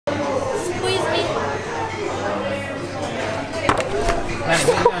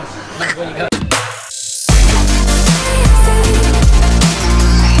What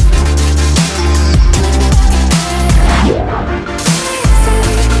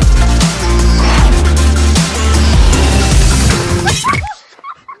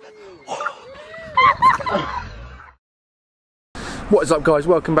is up guys,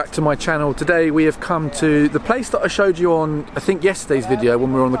 welcome back to my channel. Today we have come to the place that I showed you on, I think yesterday's video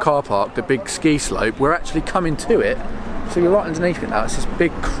when we were on the car park, the big ski slope. We're actually coming to it, so you're right underneath it now. It's this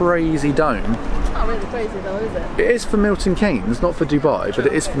big crazy dome. It's not really crazy though, is it? It is for Milton Keynes, not for Dubai, but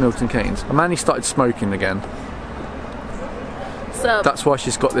it is for Milton Keynes. And Manny started smoking again. So that's why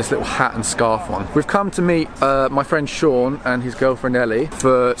she's got this little hat and scarf on. We've come to meet my friend Shaun and his girlfriend Ellie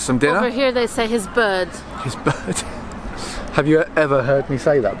for some dinner. over here they say his bird. His bird. Have you ever heard me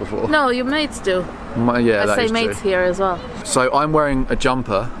say that before? No, your mates do. Yeah, I say mates here as well. So I'm wearing a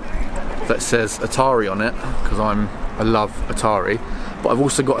jumper that says Atari on it because I love Atari, but I've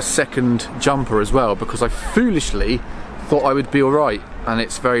also got a second jumper as well because I foolishly thought I would be alright, and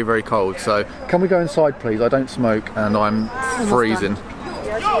it's very, very cold. So can we go inside please? I don't smoke and I'm freezing. Come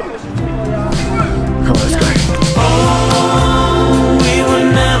on, let's go. Oh, we were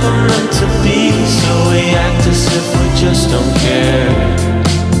never meant to be, so we act as if we just don't care.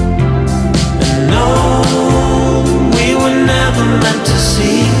 And no, we were never meant to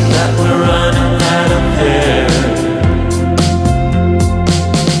see that we're running out of air.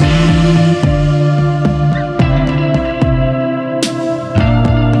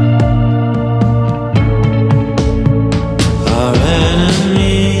 Our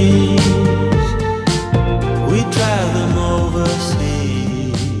enemies, we drive them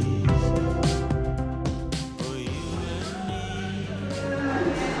overseas. For you and me.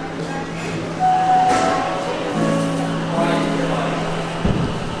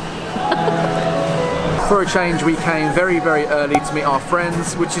 For a change, we came very, very early to meet our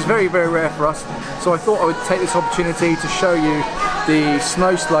friends, which is very, very rare for us. So I thought I would take this opportunity to show you the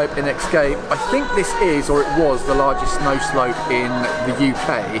snow slope in Xscape. I think this is, or it was, the largest snow slope in the UK.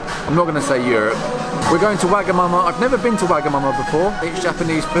 I'm not going to say Europe. We're going to Wagamama. I've never been to Wagamama before. It's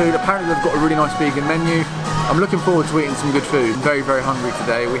Japanese food. Apparently they've got a really nice vegan menu. I'm looking forward to eating some good food. I'm very, very hungry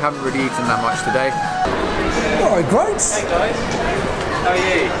today. We haven't really eaten that much today. Alright, great. Hey guys, how are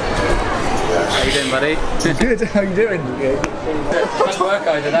you? How you doing, buddy? Good, how you doing? Nice work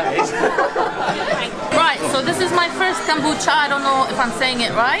over that is. Right, so this is my first kombucha. I don't know if I'm saying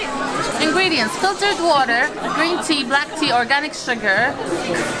it right. Ingredients: filtered water, green tea, black tea, organic sugar,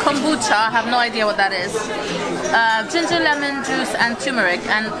 kombucha. I have no idea what that is. Ginger, lemon juice, and turmeric,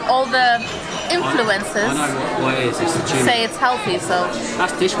 and all the influences. I know what it is. It's the turmeric. Say it's healthy, so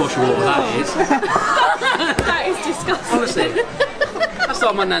That's dishwasher water. That is. that is disgusting. Honestly, that's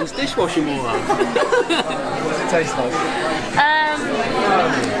like my nan's dishwashing water. What does it taste like?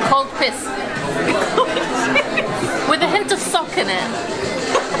 Cold piss with a hint of sock in it.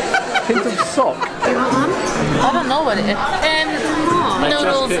 Hint of sock. I don't know what it is. And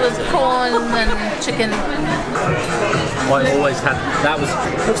noodles with corn and chicken. I always had. That was.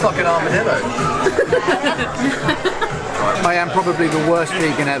 Looks like an armadillo. I am probably the worst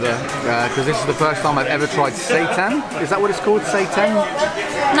vegan ever because this is the first time I've ever tried seitan. Is that what it's called, seitan?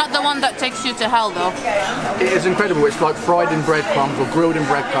 Not the one that takes you to hell though. It is incredible. It's like fried in breadcrumbs or grilled in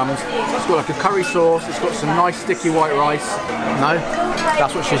breadcrumbs. It's got like a curry sauce. It's got some nice sticky white rice. No?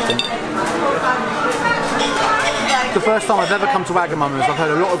 That's what she's doing. The first time I've ever come to Wagamama's. I've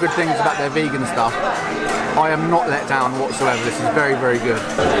heard a lot of good things about their vegan stuff. I am not let down whatsoever. This is very, very good.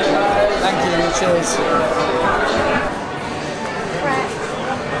 Thank you, cheers.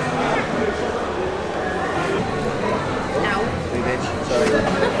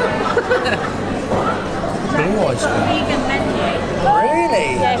 Blue ice cream. Vegan menu. Really?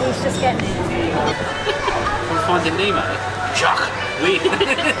 Yeah, he's just getting it. From Finding Nemo. Chuck.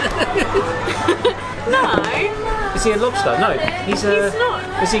 No. Is he a lobster? No. He's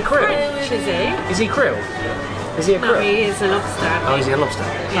not. Is he krill? Is he? Is he krill? Is he a No, krill? he is a lobster. Oh, is he a lobster?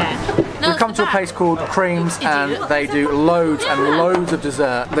 Yeah. We've come to a place called Creams and they do loads and loads of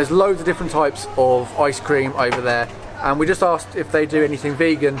dessert. There's loads of different types of ice cream over there, and we just asked if they do anything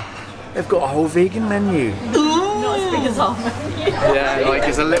vegan. They've got a whole vegan menu. Not as big as our menu. Yeah, like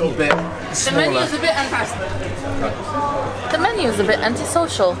it's a little bit The menu is a bit The menu is a bit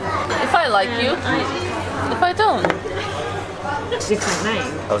antisocial. If I like you, if I don't. It's a different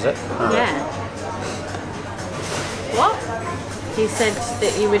name. Oh, is it? Yeah. What? He said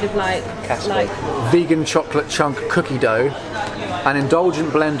that he would have like vegan chocolate chunk cookie dough, an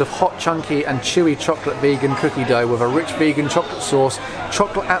indulgent blend of hot chunky and chewy chocolate vegan cookie dough with a rich vegan chocolate sauce,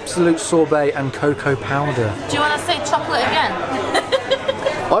 chocolate absolute sorbet and cocoa powder. Do you want to say chocolate again?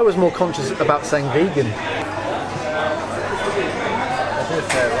 I was more conscious about saying vegan.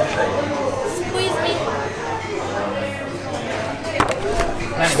 Squeeze me.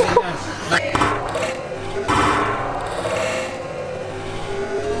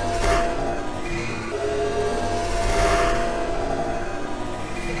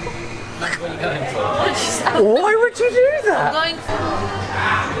 Why would you do that? Going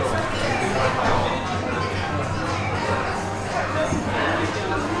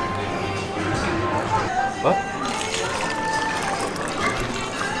What?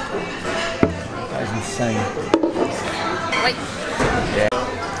 That is insane. Wait.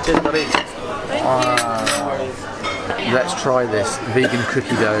 Cheers, buddy. Let's try this vegan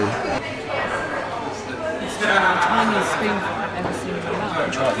cookie dough. It's the tiniest spoonful I've ever seen in my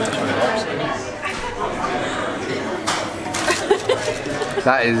life.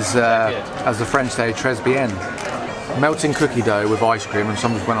 That is, as the French say, très bien. Melting cookie dough with ice cream, and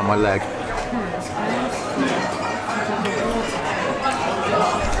some just went on my leg.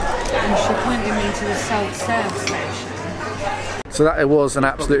 And she pointed me to the self-serve section. So that it was an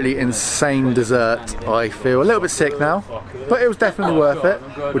absolutely insane dessert. I feel a little bit sick now, but it was definitely worth it.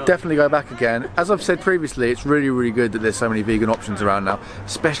 Would definitely go back again. As I've said previously, it's really, really good that there's so many vegan options around now,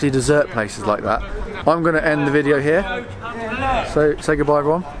 especially dessert places like that. I'm going to end the video here. So say goodbye,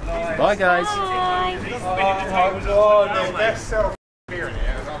 everyone. Bye, guys.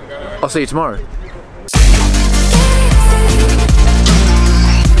 I'll see you tomorrow.